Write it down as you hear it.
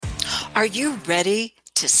Are you ready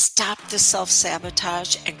to stop the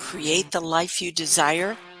self-sabotage and create the life you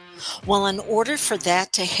desire? Well, in order for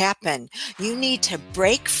that to happen, you need to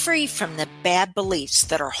break free from the bad beliefs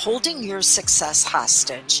that are holding your success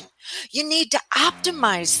hostage. You need to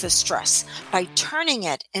optimize the stress by turning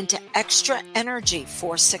it into extra energy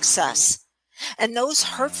for success. And those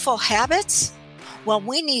hurtful habits? Well,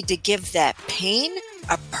 we need to give that pain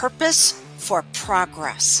a purpose for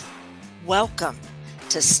progress. Welcome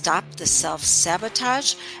to Stop the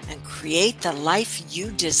Self-Sabotage and Create the Life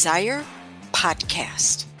You Desire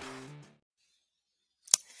podcast.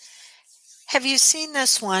 Have you seen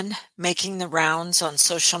this one making the rounds on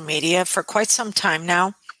social media for quite some time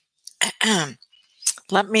now?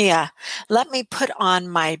 Let me put on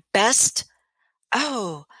my best,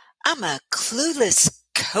 I'm a clueless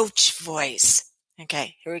coach voice.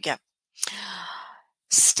 Okay, here we go.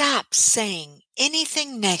 Stop saying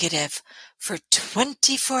anything negative for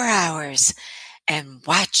 24 hours and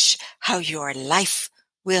watch how your life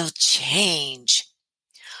will change.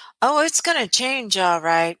 Oh, it's going to change, all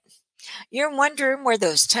right. You're wondering where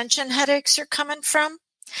those tension headaches are coming from?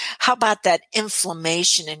 How about that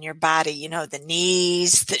inflammation in your body? You know, the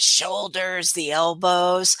knees, the shoulders, the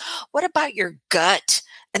elbows. What about your gut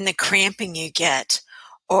and the cramping you get?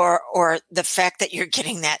 Or the fact that you're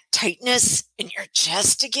getting that tightness in your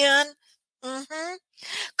chest again?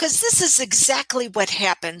 Because this is exactly what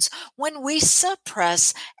happens when we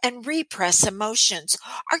suppress and repress emotions.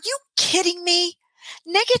 Are you kidding me?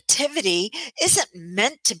 Negativity isn't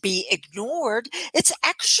meant to be ignored. It's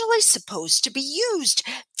actually supposed to be used.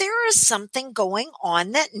 There is something going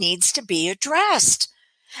on that needs to be addressed.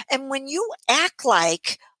 And when you act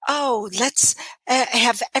like, let's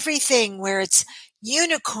have everything where it's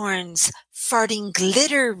unicorns farting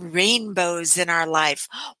glitter rainbows in our life.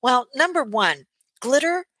 Well, number one,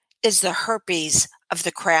 glitter is the herpes of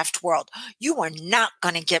the craft world. You are not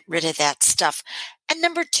going to get rid of that stuff. And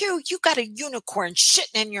number two, you got a unicorn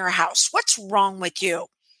shitting in your house. What's wrong with you?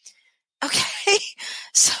 Okay.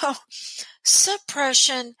 So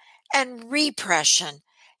suppression and repression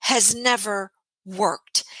has never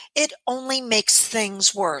worked. It only makes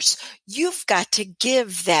things worse. You've got to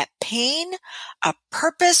give that pain a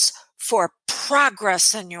purpose for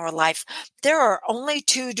progress in your life. There are only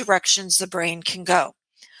two directions the brain can go: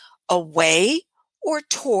 away or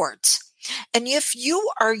towards. And if you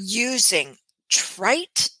are using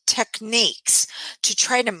trite techniques to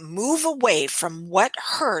try to move away from what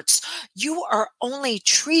hurts, you are only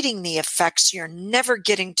treating the effects. You're never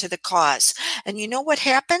getting to the cause. And you know what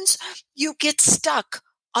happens? You get stuck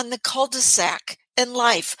on the cul-de-sac in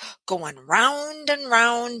life, going round and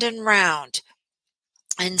round and round.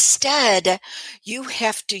 Instead, you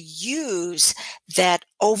have to use that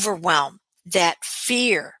overwhelm, that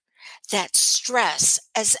fear, that stress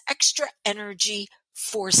as extra energy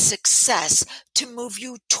for success to move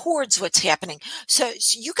you towards what's happening. So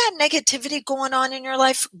you got negativity going on in your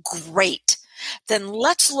life? Great. Then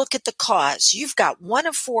let's look at the cause. You've got one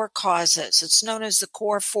of four causes. It's known as the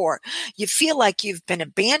core four. You feel like you've been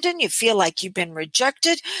abandoned. You feel like you've been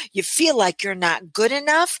rejected. You feel like you're not good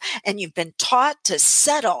enough, and you've been taught to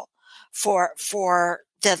settle for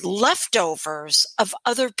the leftovers of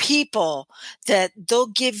other people, that they'll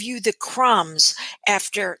give you the crumbs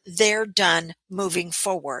after they're done moving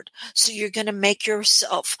forward. So you're going to make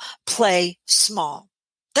yourself play small.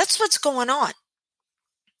 That's what's going on.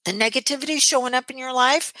 The negativity showing up in your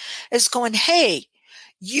life is going, hey,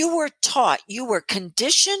 you were taught, you were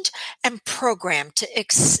conditioned and programmed to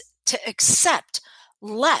accept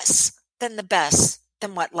less than the best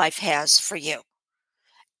than what life has for you.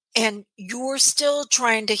 And you're still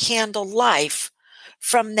trying to handle life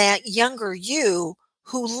from that younger you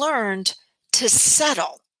who learned to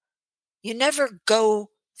settle. You never go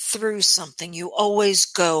through something. You always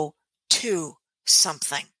go to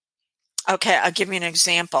something. Okay, I'll give you an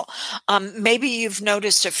example. Maybe you've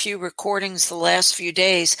noticed a few recordings the last few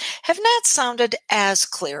days have not sounded as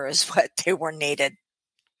clear as what they were needed.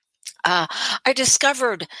 I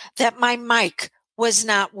discovered that my mic was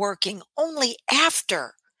not working only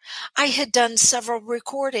after I had done several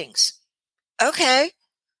recordings. Okay,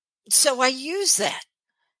 so I use that.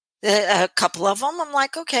 A couple of them, I'm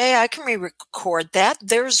like, okay, I can re-record that.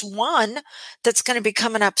 There's one that's going to be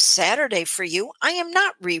coming up Saturday for you. I am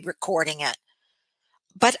not re-recording it,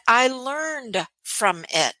 but I learned from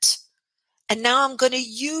it, and now I'm going to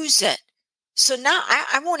use it. So now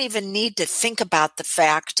I won't even need to think about the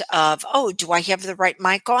fact of, do I have the right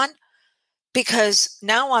mic on? Because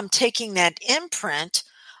now I'm taking that imprint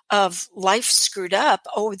of life screwed up,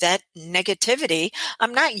 oh, that negativity,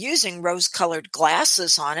 I'm not using rose-colored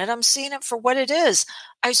glasses on it. I'm seeing it for what it is.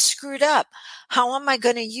 I screwed up. How am I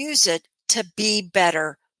going to use it to be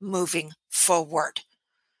better moving forward?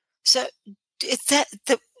 So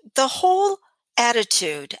the whole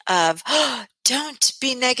attitude of, oh, don't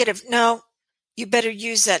be negative. No, you better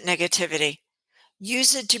use that negativity.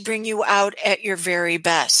 Use it to bring you out at your very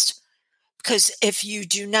best. Because if you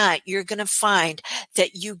do not, you're going to find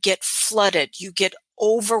that you get flooded, you get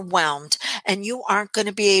overwhelmed, and you aren't going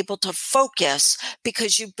to be able to focus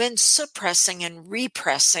because you've been suppressing and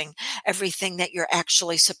repressing everything that you're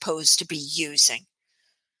actually supposed to be using.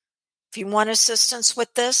 If you want assistance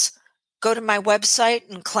with this, go to my website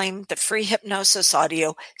and claim the free hypnosis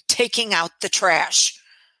audio, Taking Out the Trash.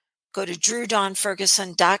 Go to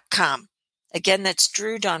drewdawnferguson.com. Again, that's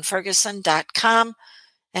drewdawnferguson.com,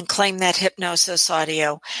 and claim that hypnosis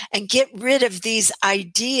audio and get rid of these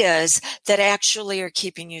ideas that actually are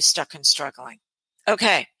keeping you stuck and struggling.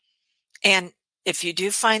 Okay. And if you do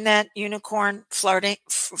find that unicorn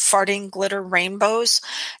farting glitter rainbows,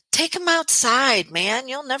 take them outside, man.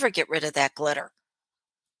 You'll never get rid of that glitter.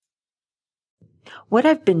 What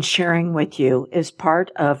I've been sharing with you is part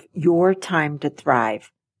of your time to thrive.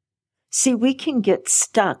 See, we can get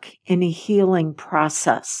stuck in a healing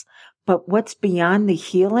process, but what's beyond the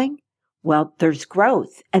healing? Well, there's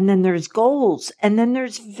growth, and then there's goals, and then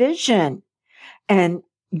there's vision. And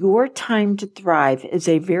your time to thrive is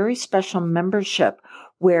a very special membership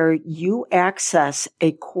where you access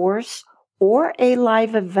a course or a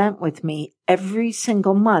live event with me every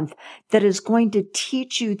single month that is going to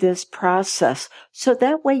teach you this process. So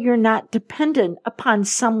that way you're not dependent upon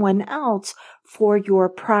someone else for your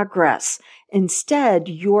progress. Instead,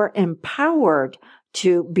 you're empowered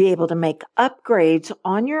to be able to make upgrades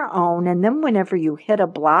on your own. And then whenever you hit a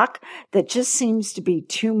block that just seems to be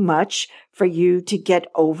too much for you to get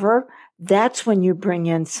over, that's when you bring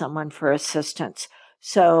in someone for assistance.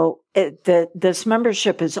 So this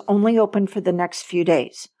membership is only open for the next few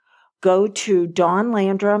days. Go to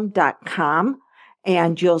dawnlandrum.com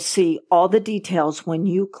and you'll see all the details when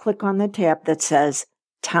you click on the tab that says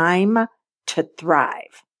Time to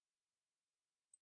Thrive.